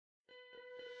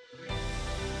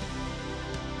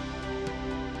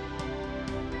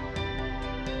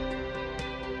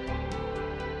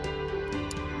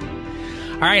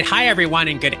All right. Hi, everyone,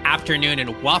 and good afternoon,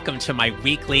 and welcome to my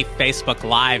weekly Facebook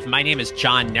Live. My name is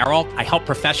John Nerrell. I help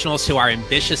professionals who are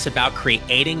ambitious about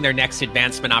creating their next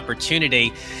advancement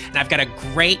opportunity. And I've got a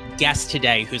great guest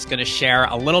today who's going to share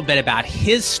a little bit about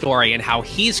his story and how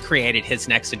he's created his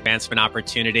next advancement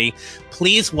opportunity.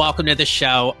 Please welcome to the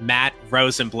show, Matt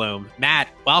Rosenblum. Matt,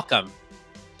 welcome.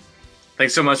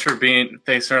 Thanks so much for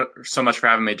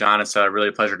having me, John. It's really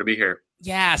a pleasure to be here.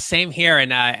 Yeah, same here.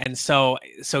 And so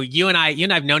you and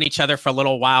I've known each other for a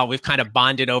little while. We've kind of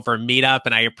bonded over Meetup,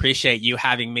 and I appreciate you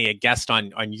having me a guest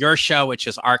on your show, which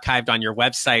is archived on your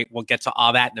website. We'll get to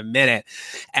all that in a minute.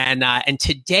 And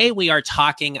today we are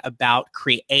talking about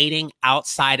creating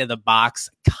outside of the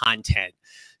box content.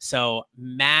 So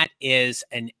Matt is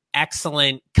an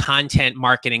excellent content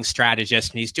marketing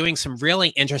strategist, and he's doing some really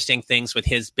interesting things with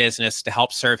his business to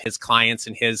help serve his clients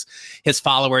and his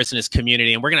followers and his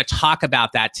community. And we're going to talk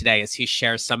about that today as he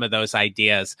shares some of those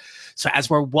ideas. So as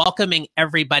we're welcoming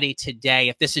everybody today,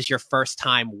 if this is your first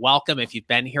time, welcome. If you've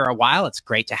been here a while, it's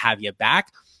great to have you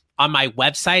back. On my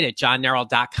website at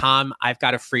johnnerrell.com, I've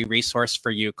got a free resource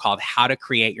for you called How to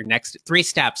Create Your Next 3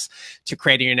 Steps to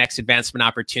Creating Your Next Advancement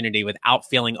Opportunity Without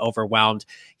Feeling Overwhelmed.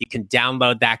 You can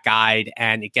download that guide,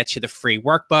 and it gets you the free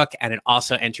workbook, and it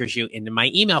also enters you into my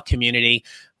email community,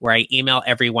 where I email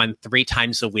everyone 3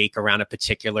 times a week around a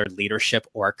particular leadership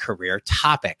or career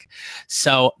topic.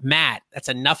 So Matt, that's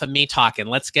enough of me talking.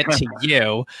 Let's get to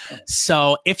you.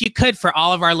 So if you could, for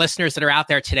all of our listeners that are out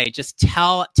there today, just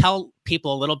tell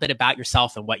people a little bit about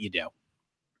yourself and what you do.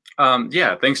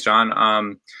 Yeah, thanks,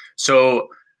 John. So,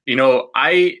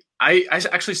 I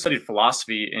actually studied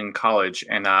philosophy in college,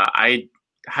 and I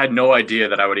had no idea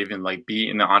that I would even be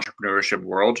in the entrepreneurship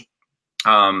world.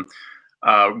 When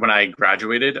I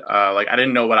graduated, I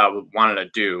didn't know what I wanted to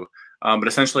do. But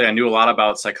essentially I knew a lot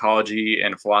about psychology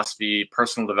and philosophy,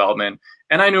 personal development,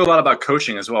 and I knew a lot about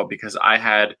coaching as well, because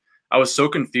I was so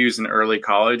confused in early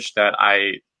college that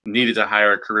I needed to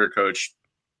hire a career coach.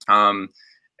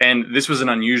 And this was an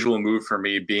unusual move for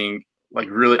me, being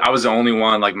I was the only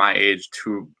one my age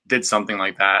who did something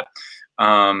like that.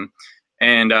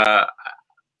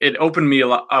 It opened me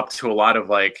up to a lot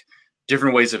of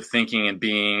different ways of thinking and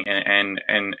being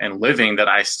and living that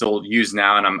I still use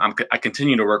now, and I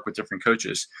continue to work with different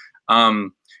coaches. Right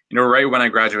when I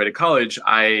graduated college,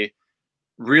 I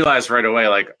realized right away,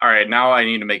 all right, now I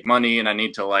need to make money, and I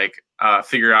need to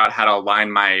figure out how to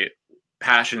align my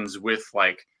passions with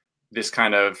this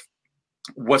kind of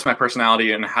what's my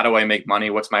personality and how do I make money?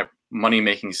 What's my money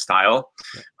making style?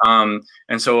 And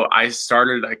so I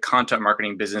started a content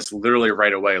marketing business literally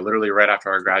right away, literally right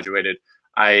after I graduated.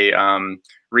 I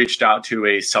reached out to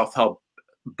a self-help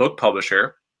book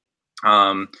publisher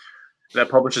that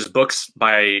publishes books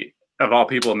by, of all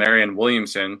people, Marianne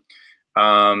Williamson,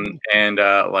 and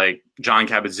John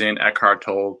Kabat-Zinn, Eckhart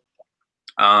Tolle.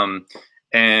 My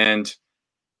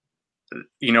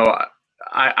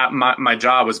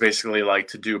job was basically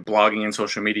to do blogging and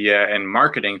social media and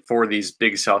marketing for these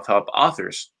big self-help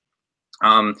authors.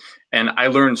 And I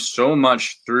learned so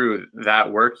much through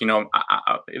that work.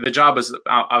 The job was,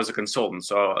 I was a consultant.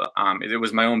 So it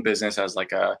was my own business as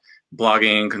a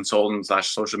blogging consultant /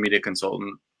 social media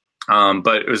consultant.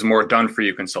 But it was more done for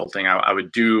you consulting. I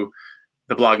would do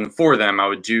the blogging for them. I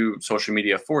would do social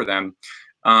media for them.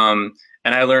 And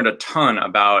I learned a ton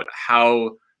about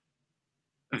how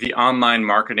the online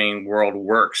marketing world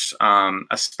works,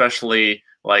 especially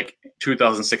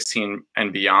 2016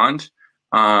 and beyond.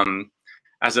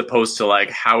 As opposed to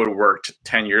how it worked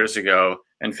 10 years ago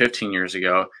and 15 years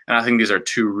ago. And I think these are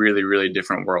 2 really, really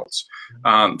different worlds.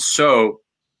 So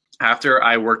after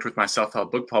I worked with my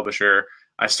self-help book publisher,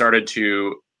 I started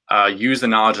to use the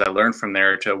knowledge that I learned from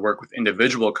there to work with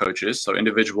individual coaches, so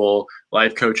individual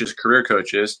life coaches, career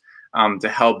coaches, to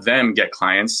help them get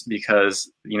clients,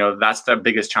 because that's the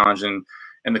biggest challenge in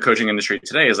the coaching industry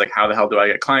today is how the hell do I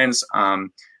get clients? How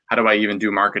do I even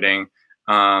do marketing?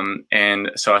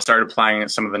 And so I started applying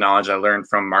some of the knowledge I learned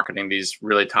from marketing these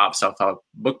really top self-help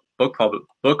book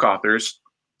authors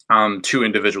to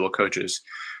individual coaches.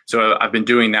 So I've been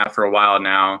doing that for a while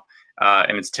now,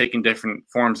 and it's taken different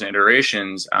forms and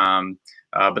iterations,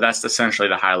 but that's essentially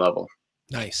the high level.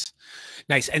 Nice.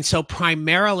 Nice. And so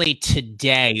primarily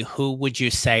today, who would you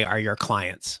say are your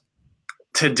clients?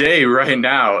 Today, right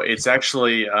now, it's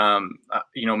actually,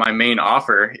 my main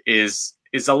offer is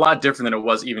a lot different than it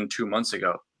was even 2 months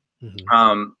ago.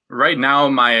 Mm-hmm. Right now,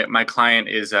 my client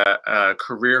is a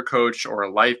career coach or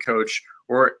a life coach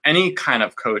or any kind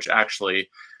of coach, actually,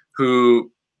 who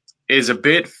is a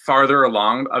bit farther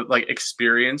along,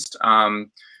 experienced, who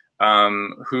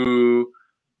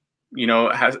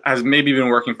has maybe been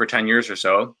working for 10 years or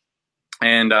so,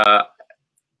 and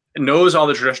knows all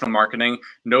the traditional marketing,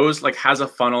 knows like has a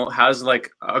funnel, has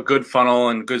like a good funnel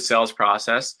and good sales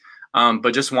process,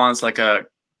 but just wants like a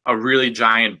really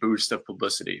giant boost of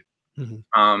publicity.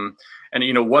 And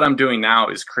you know what I'm doing now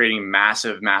is creating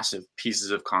massive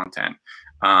pieces of content,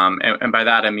 and by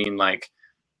that I mean like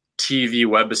TV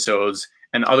webisodes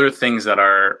and other things that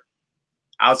are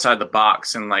outside the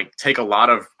box and like take a lot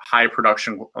of high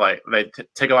production, like they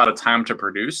take a lot of time to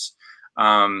produce,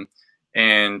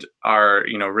 and are,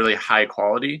 you know, really high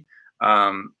quality,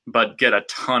 but get a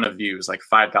ton of views, like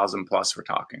 5,000 plus we're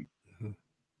talking.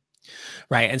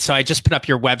 Right. And so I just put up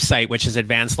your website, which is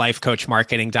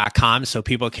advancedlifecoachmarketing.com. So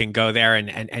people can go there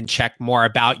and check more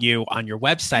about you on your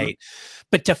website.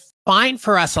 But define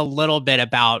for us a little bit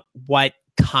about what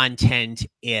content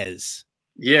is.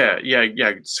 Yeah.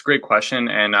 It's a great question.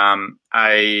 And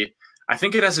I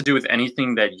think it has to do with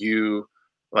anything that you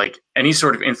like, any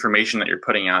sort of information that you're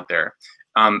putting out there.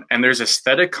 And there's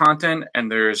aesthetic content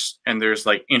and there's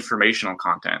like informational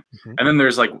content. And then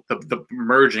there's like the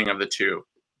merging of the two.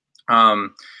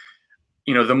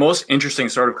 You know, the most interesting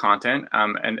sort of content,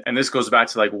 and this goes back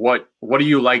to like, what do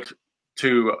you like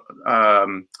to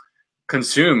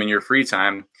consume in your free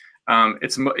time?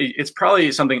 It's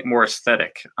probably something more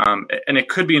aesthetic, and it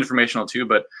could be informational too,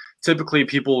 but typically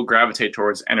people gravitate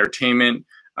towards entertainment.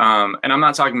 And I'm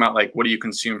not talking about like, what do you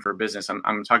consume for business?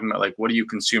 I'm talking about like, what do you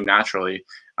consume naturally?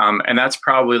 And that's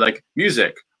probably like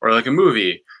music or like a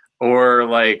movie, or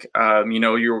like, you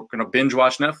know, you're going to binge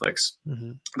watch Netflix.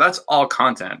 That's all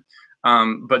content.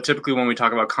 But typically when we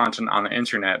talk about content on the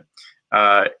internet,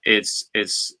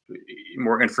 it's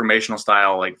more informational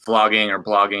style, like vlogging or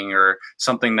blogging or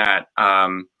something that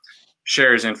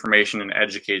shares information and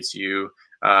educates you,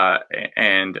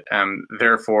 and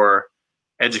therefore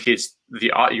educates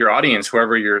your audience,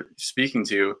 whoever you're speaking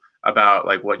to, about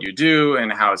like what you do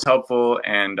and how it's helpful,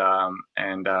 and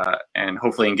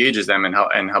hopefully engages them and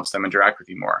helps them interact with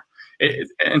you more.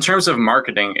 In terms of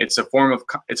marketing, it's a form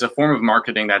of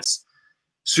marketing that's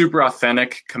super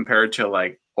authentic compared to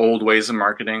like old ways of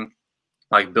marketing,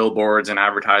 like billboards and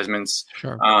advertisements.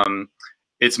 Sure.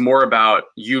 It's more about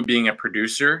you being a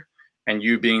producer and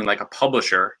you being like a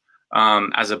publisher,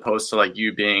 as opposed to like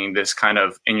you being this kind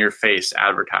of in your face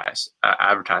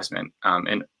advertisement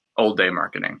in old day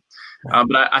marketing.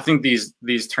 But I think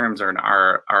these terms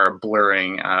are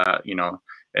blurring. You know,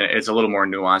 it's a little more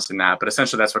nuanced than that. But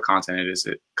essentially, that's what content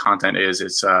is.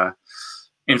 It's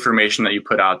information that you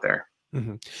put out there.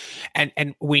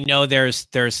 And we know there's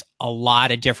a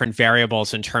lot of different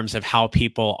variables in terms of how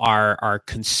people are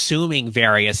consuming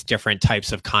various different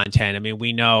types of content. I mean,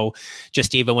 we know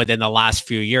just even within the last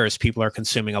few years, people are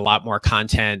consuming a lot more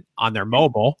content on their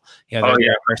mobile, you know,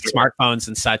 their smartphones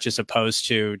and such, as opposed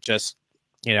to just,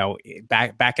 you know,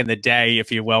 back in the day,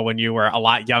 if you will, when you were a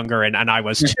lot younger and I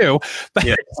was too, but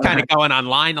it's kind of going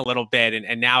online a little bit.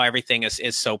 And now everything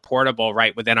is so portable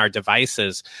right within our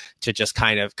devices to just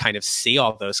kind of see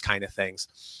all those kind of things.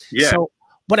 Yeah. So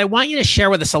what I want you to share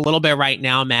with us a little bit right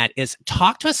now, Matt, is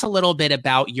talk to us a little bit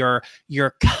about your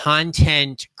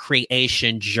content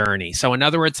creation journey. So in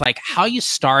other words, like how you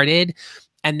started,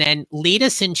 and then lead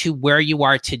us into where you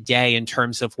are today in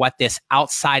terms of what this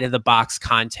outside of the box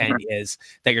content is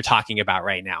that you're talking about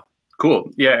right now.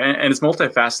 Cool. Yeah, and it's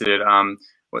multifaceted.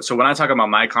 So when I talk about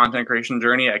my content creation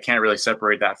journey, I can't really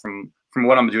separate that from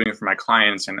what I'm doing for my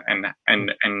clients and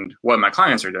what my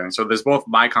clients are doing. So there's both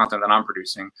my content that I'm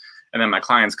producing and then my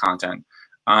clients' content.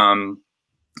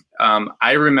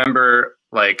 I remember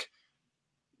like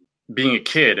being a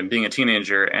kid and being a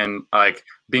teenager and like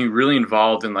being really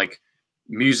involved in like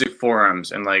music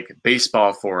forums and like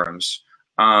baseball forums.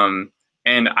 And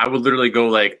I would literally go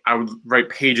like, I would write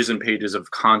pages and pages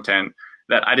of content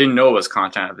that I didn't know was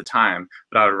content at the time,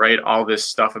 but I would write all this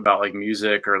stuff about like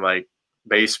music or like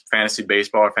fantasy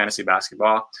baseball or fantasy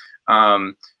basketball.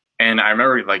 And I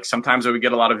remember like sometimes it would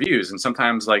get a lot of views and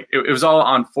sometimes like it was all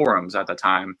on forums at the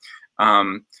time.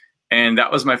 And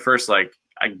that was my first like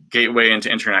a gateway into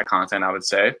internet content, I would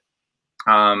say.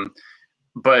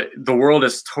 But the world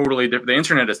is totally different. The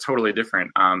internet is totally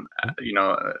different, you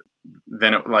know,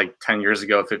 than like 10 years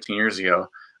ago, 15 years ago.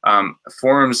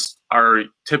 Forums are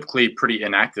typically pretty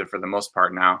inactive for the most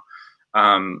part now.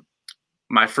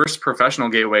 My first professional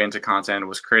gateway into content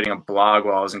was creating a blog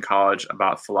while I was in college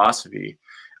about philosophy.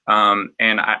 And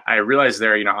I realized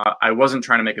there, you know, I wasn't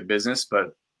trying to make a business,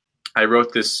 but I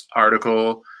wrote this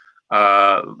article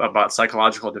about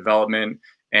psychological development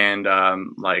and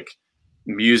like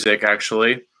music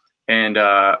actually. And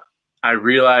I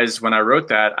realized when I wrote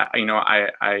that, you know,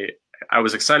 I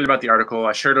was excited about the article.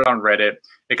 I shared it on Reddit.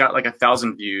 It got like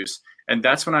 1,000 views. And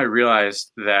that's when I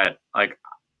realized that like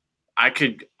I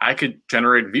could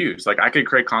generate views. Like I could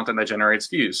create content that generates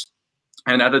views.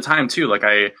 And at the time too, like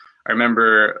I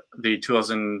remember the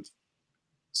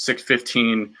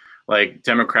 2015 like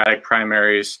Democratic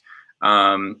primaries.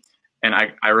 And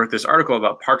I wrote this article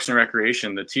about Parks and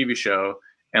Recreation, the TV show,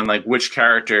 and like which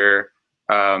character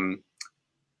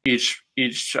each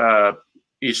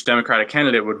Democratic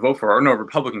candidate would vote for, or no,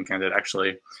 Republican candidate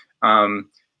actually.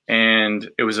 And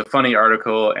it was a funny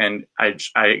article, and I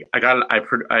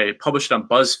published it on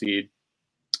BuzzFeed,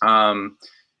 and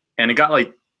it got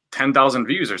like 10,000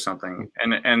 views or something,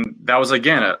 and that was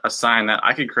again a sign that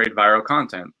I could create viral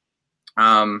content.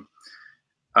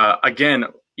 Again,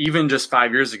 even just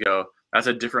 5 years ago, that's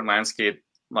a different landscape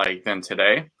like than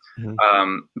today.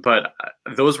 But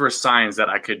those were signs that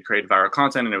I could create viral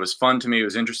content, and it was fun to me. It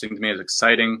was interesting to me. It was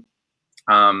exciting.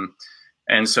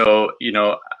 And so, you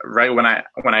know, right when I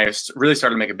really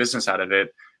started to make a business out of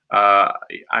it,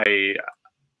 I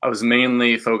was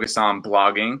mainly focused on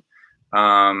blogging,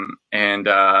 and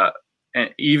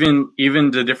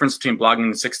even the difference between blogging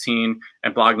in 16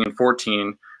 and blogging in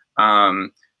 14.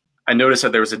 I noticed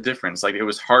that there was a difference. Like it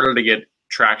was harder to get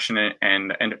traction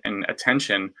and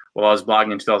attention while I was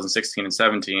blogging in 2016 and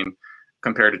 17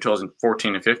 compared to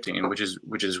 2014 and 15,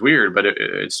 which is weird, but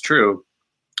it's true.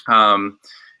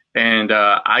 And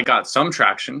I got some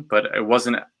traction, but it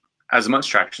wasn't as much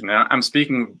traction. And I'm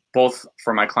speaking both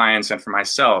for my clients and for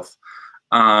myself.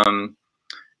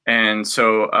 And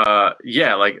so,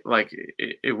 yeah, like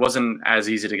it wasn't as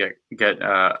easy to get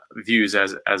views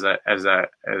as it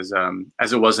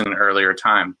was in an earlier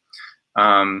time.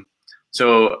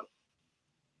 So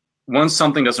once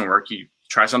something doesn't work, you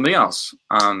try something else.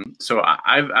 So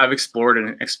I've explored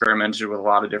and experimented with a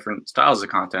lot of different styles of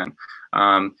content.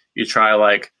 You try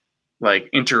like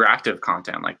interactive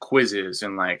content, like quizzes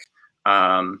and like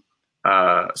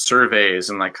surveys,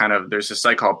 and like kind of there's a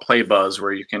site called PlayBuzz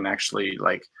where you can actually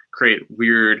like create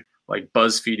weird like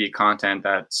BuzzFeedy content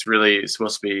that's really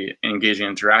supposed to be engaging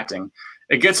and interacting.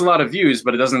 It gets a lot of views,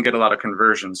 but it doesn't get a lot of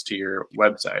conversions to your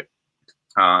website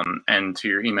and to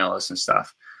your email list and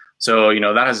stuff. So you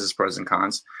know that has its pros and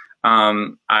cons.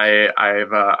 I've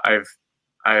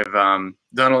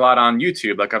done a lot on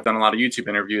YouTube. Like I've done a lot of YouTube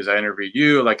interviews. I interviewed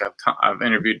you. Like I've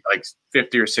interviewed like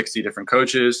 50 or 60 different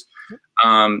coaches.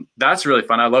 That's really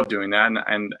fun. I love doing that.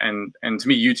 And to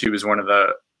me, YouTube is one of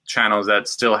the channels that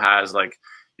still has like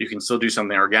you can still do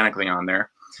something organically on there.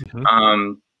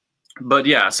 But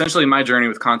yeah, essentially my journey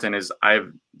with content is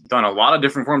I've done a lot of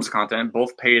different forms of content,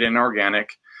 both paid and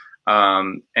organic.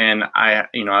 And I have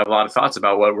a lot of thoughts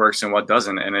about what works and what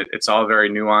doesn't, and it's all very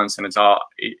nuanced, and it's all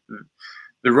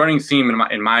the running theme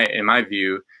in my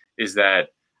view is that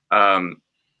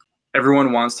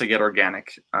everyone wants to get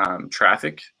organic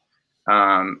traffic,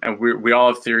 and we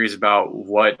all have theories about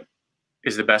what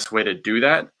is the best way to do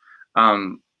that,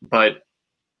 but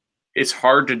it's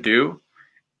hard to do,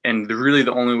 and really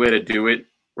the only way to do it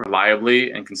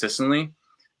reliably and consistently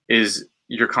is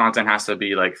your content has to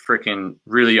be like freaking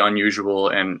really unusual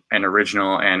and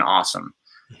original and awesome,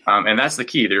 and that's the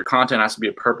key. Your content has to be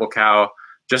a purple cow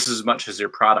just as much as your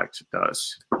product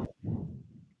does.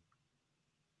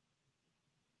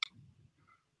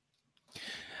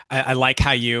 I like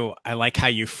how you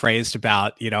phrased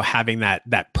about, having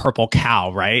that purple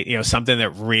cow, right? Something that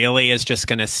really is just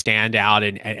going to stand out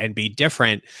and be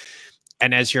different.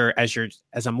 And as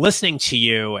I'm listening to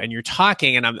you and you're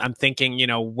talking, and I'm thinking,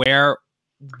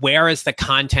 where is the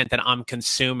content that I'm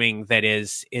consuming that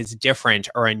is different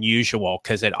or unusual?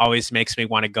 Because it always makes me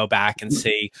want to go back and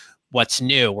see what's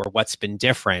new or what's been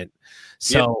different.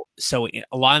 So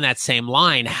along that same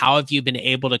line, how have you been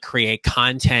able to create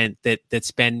content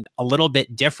that's been a little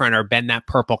bit different or been that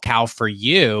purple cow for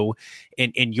you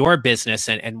in your business?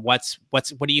 And what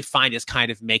do you find is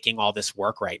kind of making all this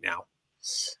work right now?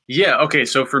 Yeah. Okay.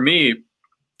 So for me,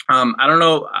 I don't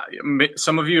know,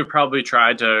 some of you have probably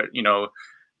tried to,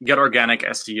 get organic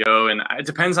SEO, and it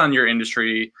depends on your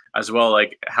industry as well,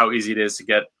 like how easy it is to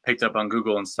get picked up on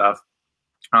Google and stuff.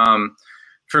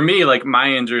 For me, like my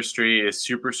industry is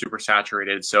super, super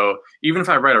saturated. So even if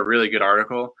I write a really good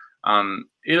article,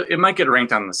 it might get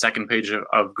ranked on the second page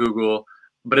of Google,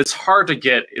 but it's hard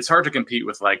to compete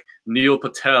with like Neil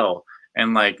Patel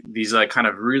and like these like kind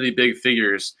of really big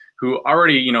figures who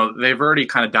already, they've already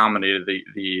kind of dominated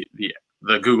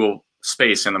the Google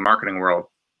space in the marketing world.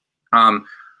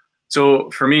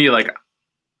 So for me, like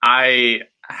I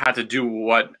had to do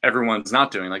what everyone's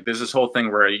not doing. Like there's this whole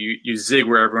thing where you zig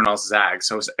where everyone else zags.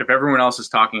 So if everyone else is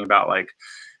talking about like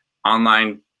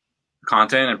online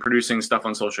content and producing stuff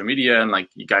on social media, and like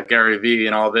you got Gary Vee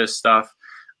and all this stuff,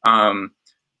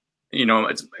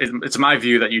 it's my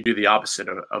view that you do the opposite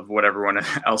of what everyone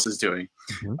else is doing.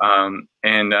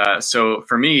 So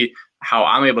for me, how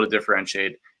I'm able to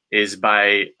differentiate is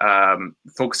by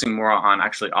focusing more on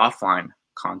actually offline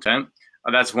content.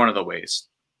 That's one of the ways.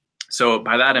 So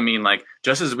by that, I mean, like,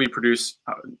 just as we produce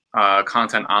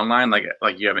content online, like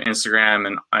you have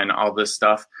Instagram and all this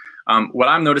stuff, what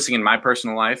I'm noticing in my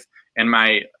personal life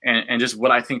and just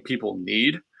what I think people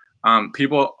need,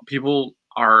 people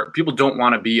don't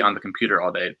want to be on the computer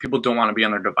all day. People don't want to be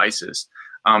on their devices.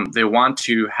 They want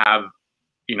to have,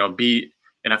 be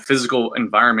in a physical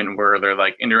environment where they're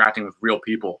like interacting with real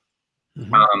people.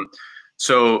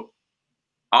 So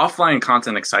offline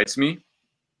content excites me.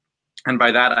 And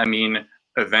by that, I mean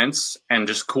events and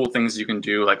just cool things you can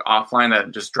do like offline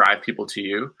that just drive people to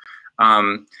you.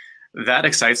 That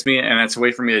excites me. And it's a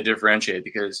way for me to differentiate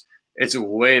because there's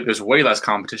way less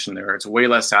competition there. It's way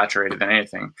less saturated than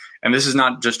anything. And this is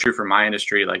not just true for my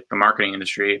industry, like the marketing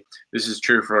industry. This is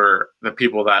true for the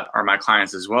people that are my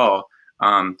clients as well.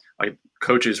 Like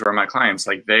coaches who are my clients,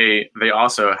 like they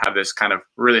also have this kind of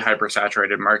really hyper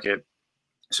saturated market.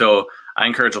 So I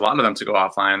encourage a lot of them to go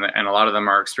offline, and a lot of them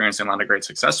are experiencing a lot of great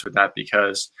success with that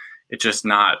because it's just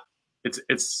not,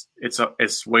 it's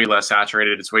way less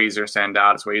saturated. It's way easier to stand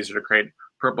out. It's way easier to create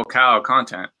purple cow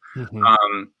content.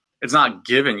 It's not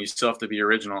given. You still have to be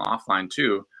original offline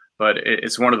too, but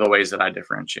it's one of the ways that I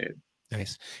differentiate.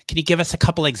 Nice. Can you give us a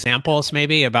couple examples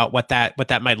maybe about what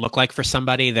that might look like for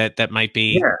somebody that might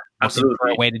be a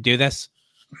way to do this?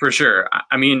 For sure.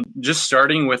 I mean, just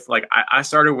starting with like, I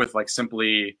started with like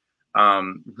simply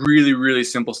really, really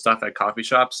simple stuff at coffee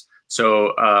shops.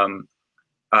 So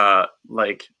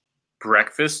like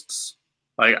breakfasts,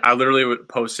 like I literally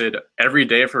posted every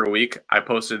day for a week. I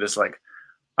posted this like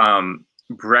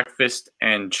breakfast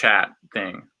and chat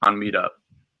thing on Meetup.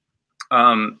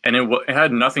 And it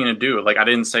had nothing to do, like I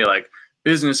didn't say like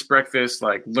business breakfast,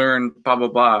 like learn blah, blah,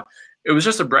 blah. It was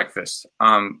just a breakfast,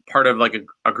 part of like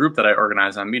a group that I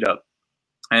organized on Meetup.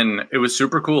 And it was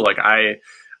super cool. Like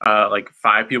like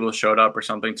 5 people showed up or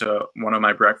something to one of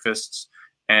my breakfasts,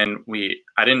 and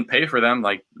I didn't pay for them.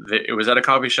 Like it was at a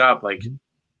coffee shop, like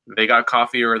they got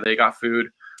coffee or they got food.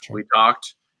 Sure. We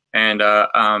talked, and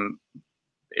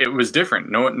it was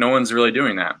different. No one's really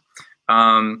doing that.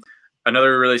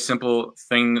 Another really simple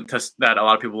thing that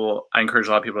I encourage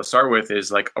a lot of people to start with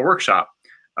is like a workshop.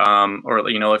 Or,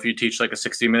 if you teach like a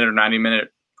 60-minute or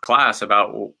 90-minute class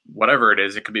about whatever it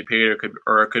is, it could be paid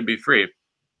or it could be free.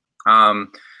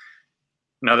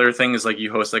 Another thing is like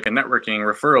you host like a networking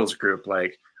referrals group.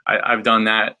 Like I've done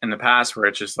that in the past where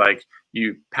it's just like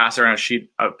you pass around a sheet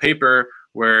of paper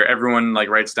where everyone like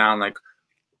writes down like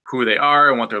who they are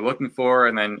and what they're looking for.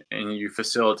 And you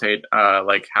facilitate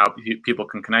like how people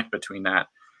can connect between that.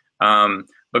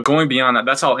 But going beyond that,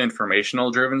 that's all informational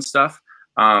driven stuff.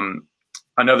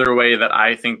 Another way that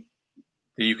I think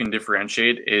that you can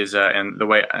differentiate is, and a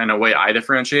way I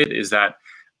differentiate is that,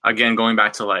 again, going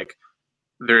back to like,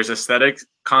 there's aesthetic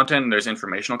content and there's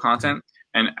informational content,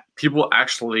 and people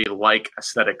actually like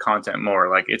aesthetic content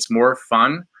more. Like it's more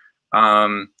fun.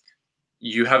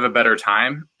 You have a better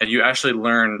time, and you actually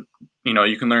learn,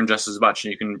 you can learn just as much,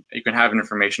 and you can have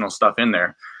informational stuff in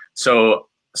there. So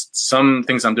some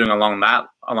things I'm doing along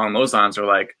those lines are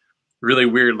like really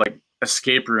weird, like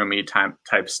escape roomy type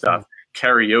stuff,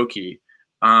 karaoke.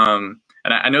 And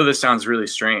I know this sounds really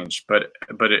strange, but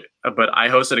I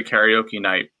hosted a karaoke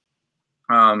night.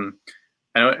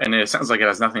 And it sounds like it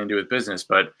has nothing to do with business,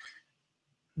 but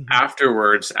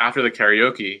afterwards, after the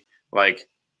karaoke, like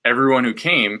everyone who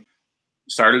came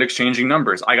started exchanging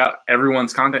numbers. I got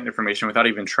everyone's contact information without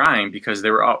even trying because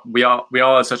we all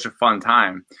had such a fun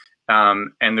time.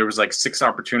 And there was like 6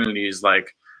 opportunities,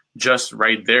 like just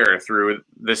right there through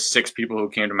the 6 people who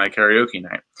came to my karaoke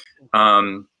night.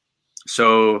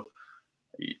 So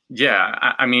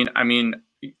yeah, I mean,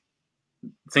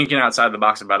 thinking outside the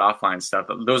box about offline stuff,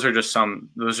 those are just some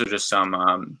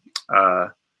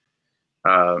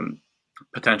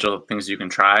potential things you can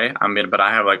try. I mean, but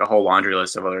I have like a whole laundry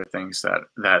list of other things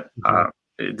that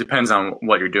it depends on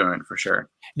what you're doing for sure.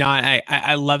 No,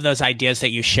 I love those ideas that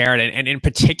you shared, and in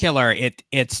particular,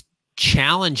 it's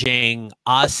challenging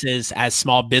us as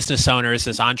small business owners,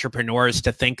 as entrepreneurs,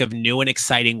 to think of new and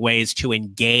exciting ways to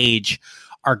engage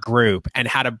our group and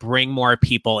how to bring more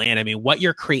people in. I mean, what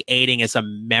you're creating is a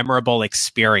memorable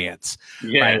experience.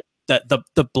 Yeah. Right?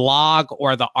 The blog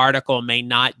or the article may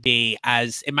not be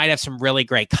it might have some really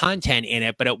great content in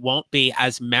it, but it won't be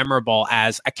as memorable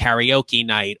as a karaoke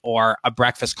night or a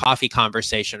breakfast coffee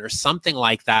conversation or something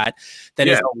like that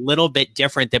is a little bit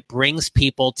different, that brings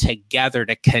people together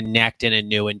to connect in a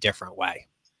new and different way.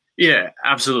 Yeah,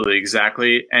 absolutely,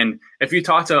 exactly. And if you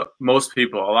talk to most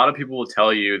people, a lot of people will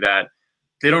tell you that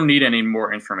they don't need any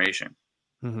more information.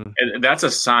 Mm-hmm. And that's a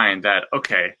sign that,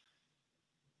 okay,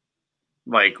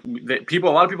 like people,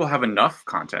 a lot of people have enough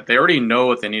content. They already know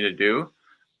what they need to do.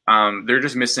 They're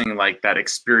just missing like that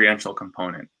experiential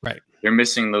component. Right. They're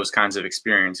missing those kinds of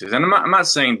experiences. And I'm not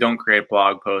saying don't create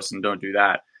blog posts and don't do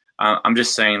that. I'm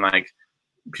just saying like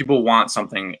people want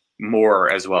something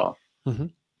more as well. Mm-hmm.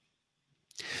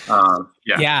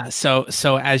 Yeah. Yeah. So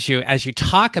as you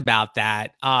talk about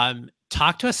that,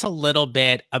 talk to us a little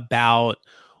bit about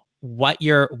what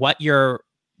your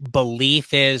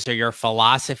belief is or your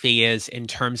philosophy is in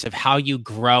terms of how you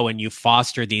grow and you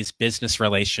foster these business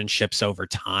relationships over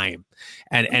time,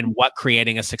 and what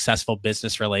creating a successful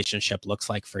business relationship looks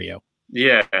like for you.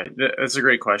 Yeah, that's a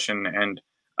great question. And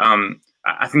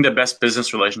I think the best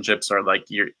business relationships are like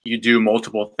you do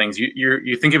multiple things.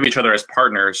 You think of each other as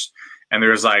partners, and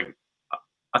there's like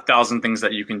 1,000 things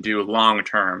that you can do long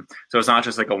term. So it's not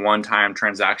just like a one-time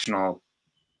transactional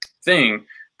thing,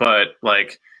 but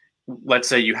like let's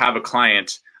say you have a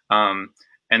client, and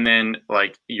then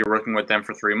like you're working with them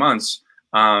for 3 months,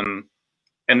 and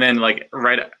then like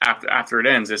right after it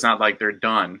ends, it's not like they're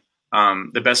done.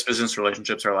 The best business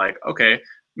relationships are like, okay,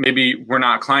 maybe we're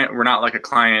not like a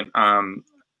client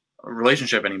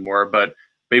relationship anymore, but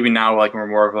maybe now like we're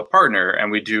more of a partner,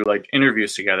 and we do like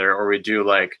interviews together, or we do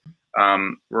like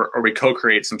or we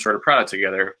co-create some sort of product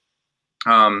together.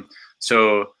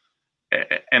 So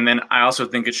and then I also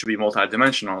think it should be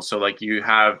multidimensional. So like you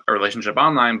have a relationship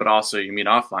online, but also you meet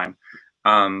offline.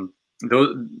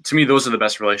 Those, to me, those are the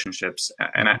best relationships.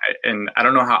 And I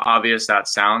don't know how obvious that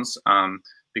sounds,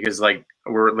 because like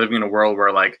we're living in a world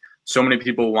where like so many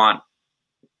people want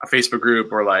a Facebook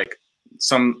group or like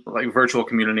some like virtual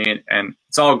community, and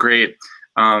it's all great.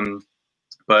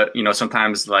 But you know,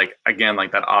 sometimes like again,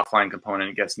 like that offline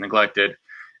component gets neglected,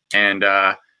 and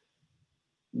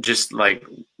just like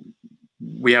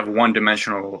we have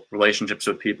one-dimensional relationships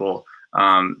with people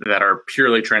that are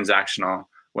purely transactional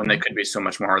when they could be so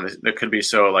much more. They could be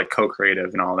so like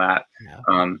co-creative and all that.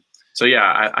 Yeah. So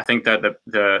yeah, I think that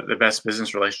the best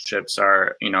business relationships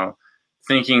are, you know,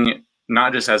 thinking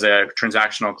not just as a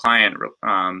transactional client,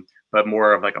 but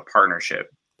more of like a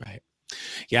partnership. Right.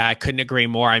 Yeah, I couldn't agree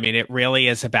more. I mean, it really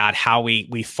is about how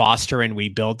we foster and we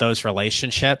build those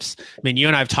relationships. I mean, you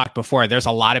and I have talked before. There's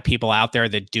a lot of people out there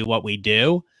that do what we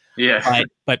do. Yeah.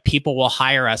 But people will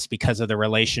hire us because of the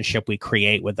relationship we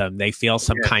create with them. They feel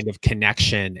some kind of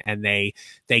connection, and they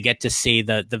get to see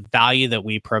the value that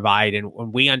we provide. And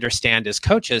when we understand as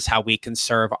coaches how we can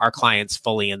serve our clients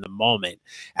fully in the moment.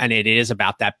 And it is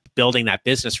about that building that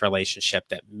business relationship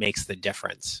that makes the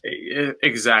difference.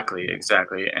 Exactly.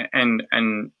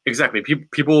 And exactly.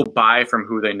 People buy from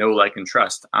who they know, like, and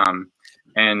trust.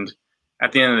 And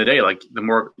at the end of the day, like the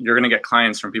more you're going to get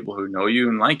clients from people who know you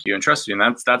and like you and trust you.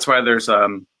 And that's why that's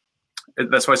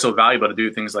why it's so valuable to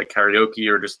do things like karaoke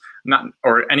or just not,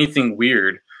 or anything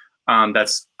weird,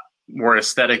 that's more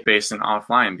aesthetic based and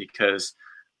offline, because,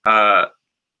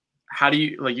 how do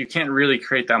you, like, you can't really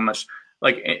create that much,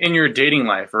 like in your dating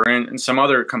life or in some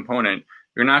other component,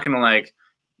 you're not going to like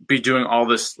be doing all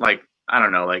this, like, I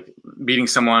don't know, like meeting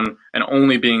someone and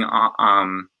only being,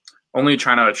 only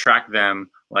trying to attract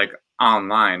them like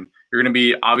online. You're going to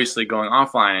be obviously going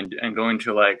offline and going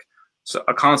to like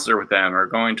a concert with them, or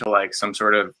going to like some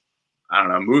sort of, I don't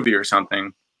know, movie or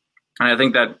something. And I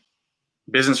think that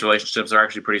business relationships are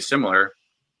actually pretty similar,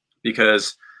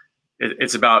 because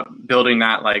it's about building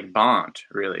that like bond,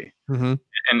 really. Mm-hmm.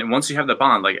 And once you have the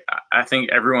bond, like I think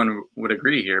everyone would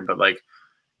agree here, but like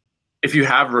if you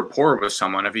have rapport with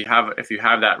someone, if you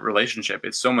have that relationship,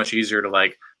 it's so much easier to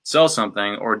like sell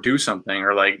something or do something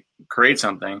or like create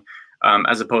something,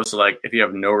 as opposed to like if you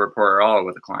have no rapport at all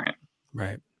with a client.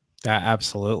 Right.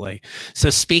 Absolutely.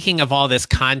 So speaking of all this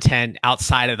content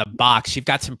outside of the box, you've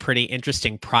got some pretty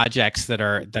interesting projects that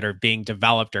are being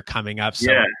developed or coming up.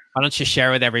 So yeah, why don't you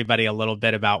share with everybody a little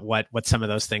bit about what some of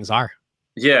those things are?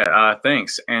 Yeah,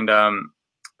 thanks. And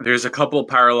there's a couple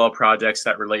parallel projects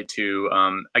that relate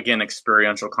to, again,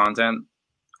 experiential content,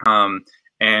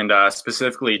 and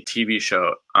specifically TV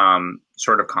show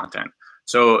sort of content.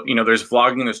 So, you know, there's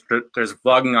vlogging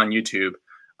on YouTube,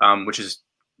 which is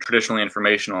traditionally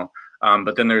informational.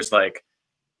 But then there's like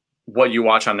what you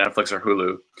watch on Netflix or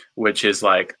Hulu, which is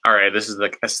like, all right, this is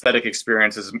like aesthetic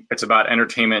experiences. It's about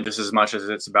entertainment just as much as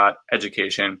it's about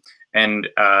education. And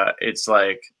it's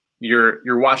like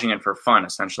you're watching it for fun,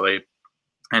 essentially.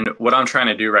 And what I'm trying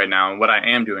to do right now, and what I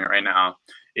am doing right now,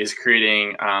 is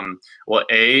creating like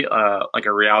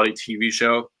a reality TV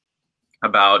show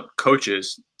about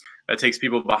coaches that takes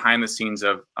people behind the scenes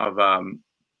of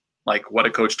like what a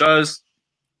coach does,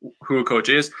 who a coach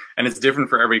is, and it's different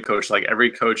for every coach. Like every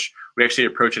coach, we actually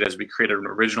approach it as we create an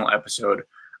original episode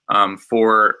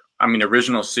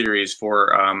original series for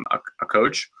a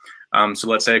coach. So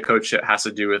let's say a coach has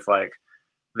to do with like,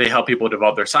 they help people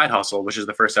develop their side hustle, which is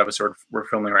the first episode we're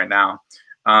filming right now.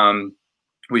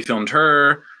 We filmed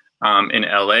her in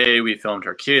LA. We filmed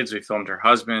her kids. We filmed her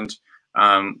husband.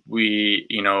 We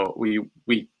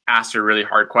asked her really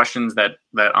hard questions that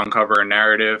uncover a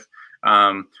narrative.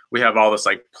 We have all this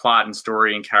like plot and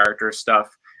story and character stuff,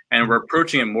 and we're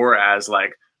approaching it more as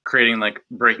like creating like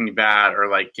Breaking Bad or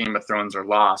like Game of Thrones or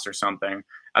Lost or something,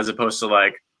 as opposed to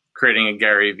like creating a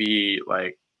Gary V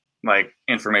like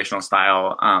informational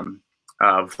style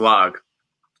vlog.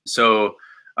 So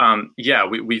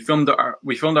we filmed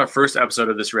our first episode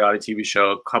of this reality TV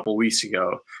show a couple weeks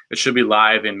ago. It should be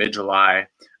live in mid-July,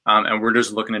 and we're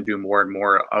just looking to do more and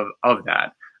more of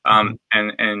that.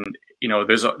 And you know,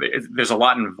 there's a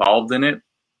lot involved in it.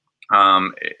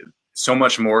 So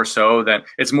much more so that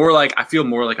it's more like, I feel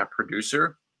more like a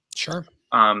producer, sure,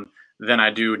 than I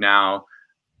do now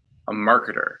a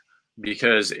marketer,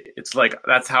 because it's like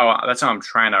that's how I'm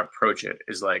trying to approach it,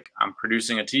 is like I'm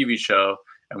producing a TV show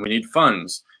and we need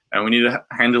funds and we need to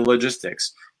handle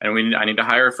logistics and I need to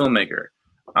hire a filmmaker.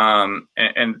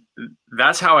 And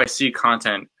that's how I see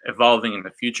content evolving in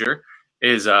the future,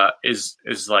 is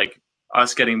like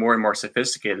us getting more and more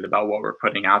sophisticated about what we're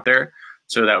putting out there,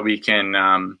 so that we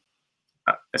can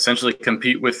essentially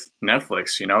compete with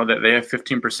Netflix. You know, that they have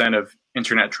 15% of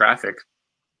internet traffic,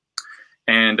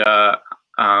 and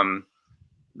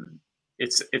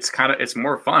it's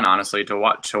more fun, honestly, to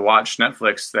watch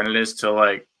Netflix than it is to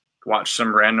like watch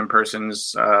some random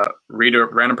person's read a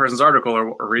random person's article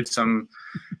or read some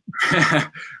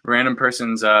random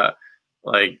person's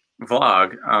like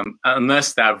vlog,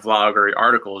 unless that vlog or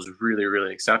article is really,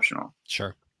 really exceptional.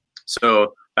 Sure.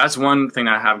 So that's one thing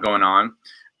I have going on.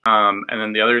 And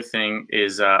then the other thing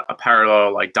is a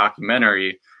parallel like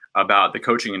documentary about the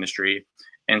coaching industry,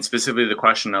 and specifically the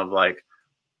question of like,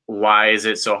 why is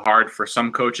it so hard for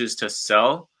some coaches to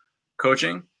sell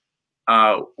coaching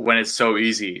when it's so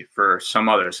easy for some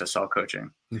others to sell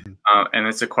coaching? And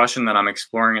it's a question that I'm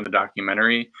exploring in the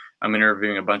documentary. I'm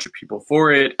interviewing a bunch of people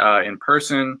for it in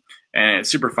person, and it's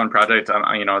a super fun project.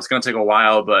 You know, it's going to take a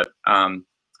while, but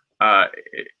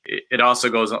it also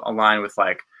goes aligned with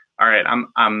like, all right,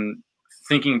 I'm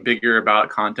thinking bigger about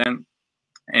content,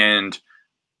 and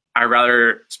I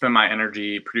rather spend my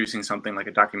energy producing something like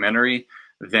a documentary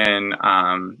than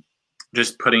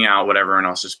just putting out what everyone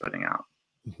else is putting out.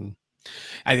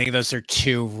 I think those are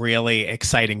two really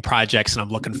exciting projects, and I'm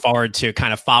looking forward to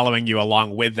kind of following you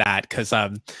along with that, because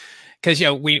you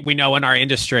know, we know in our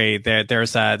industry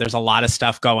there's a lot of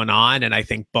stuff going on, and I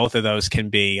think both of those can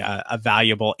be a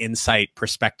valuable insight,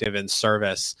 perspective, and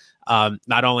service,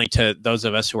 not only to those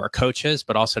of us who are coaches,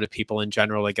 but also to people in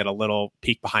general, to get a little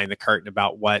peek behind the curtain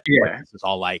about what this is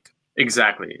all like.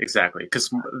 Exactly. Because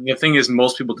the thing is,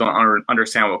 most people don't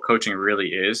understand what coaching really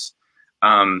is.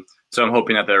 So I'm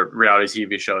hoping that the reality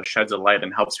TV show sheds a light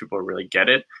and helps people really get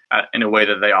it in a way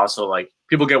that they also like.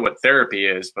 People get what therapy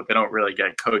is, but they don't really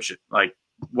get like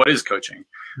what is coaching.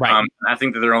 Right. I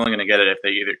think that they're only going to get it if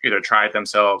they either try it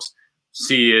themselves,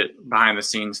 see it behind the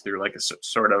scenes through like a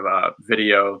sort of a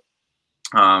video,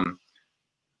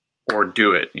 or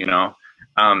do it. You know.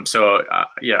 So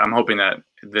I'm hoping that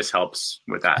this helps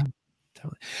with that.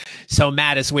 So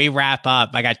Matt, as we wrap up,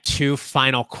 I got two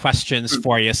final questions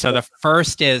for you. So the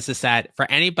first is that for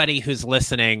anybody who's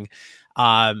listening,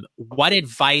 what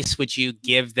advice would you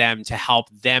give them to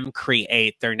help them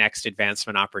create their next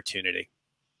advancement opportunity?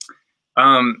 So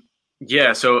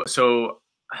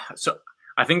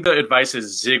I think the advice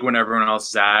is zig when everyone else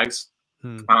zags.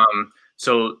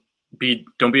 So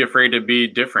don't be afraid to be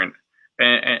different.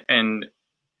 And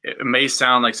it may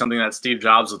sound like something that Steve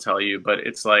Jobs will tell you, but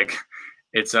it's like,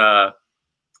 it's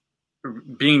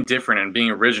being different and being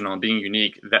original and being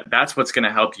unique. That's what's going to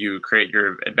help you create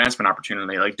your advancement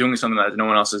opportunity. Like doing something that no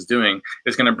one else is doing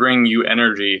is going to bring you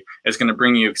energy. It's going to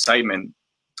bring you excitement.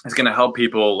 It's going to help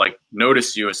people like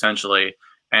notice you, essentially,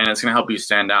 and it's going to help you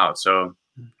stand out. So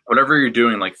whatever you're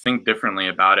doing, like think differently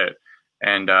about it,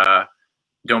 and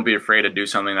don't be afraid to do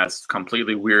something that's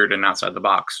completely weird and outside the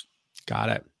box. Got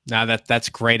it. Now that's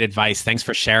great advice. Thanks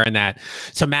for sharing that.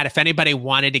 So Matt, if anybody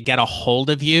wanted to get a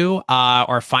hold of you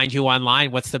or find you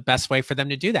online, what's the best way for them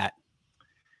to do that?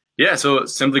 Yeah, so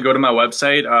simply go to my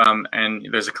website, and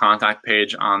there's a contact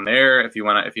page on there. If you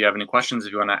have any questions,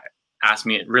 if you want to ask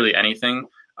me really anything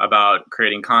about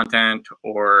creating content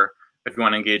or if you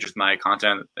want to engage with my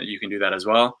content, you can do that as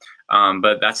well.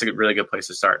 But that's a really good place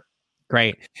to start.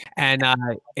 Great. And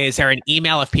is there an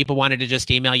email if people wanted to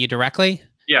just email you directly?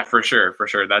 Yeah, for sure.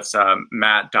 That's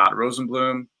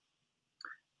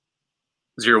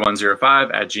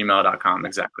matt.rosenblum0105@gmail.com.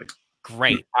 Exactly.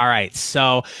 Great. All right.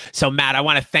 So Matt, I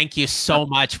want to thank you so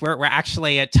much. We're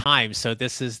actually at time, so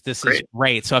this is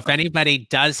great. So if anybody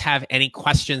does have any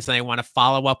questions and they want to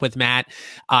follow up with Matt,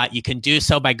 you can do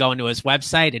so by going to his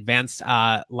website,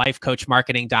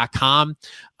 advancedlifecoachmarketing.com,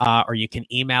 or you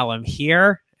can email him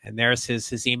here. And there's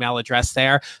his email address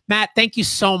there. Matt, thank you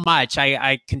so much.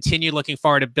 I continue looking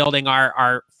forward to building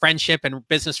our friendship and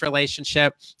business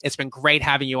relationship. It's been great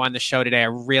having you on the show today. I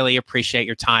really appreciate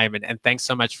your time. And thanks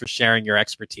so much for sharing your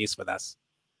expertise with us.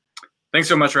 Thanks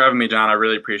so much for having me, John. I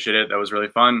really appreciate it. That was really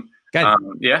fun. Good.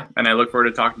 Yeah, and I look forward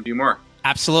to talking to you more.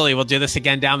 Absolutely. We'll do this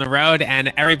again down the road.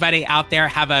 And everybody out there,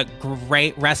 have a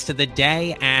great rest of the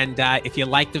day. And if you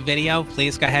like the video,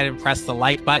 please go ahead and press the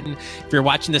like button. If you're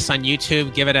watching this on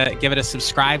YouTube, give it a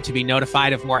subscribe to be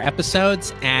notified of more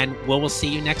episodes. And we'll see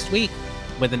you next week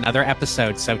with another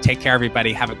episode. So take care,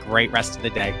 everybody. Have a great rest of the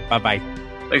day. Bye-bye.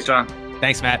 Thanks, John.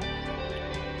 Thanks, Matt.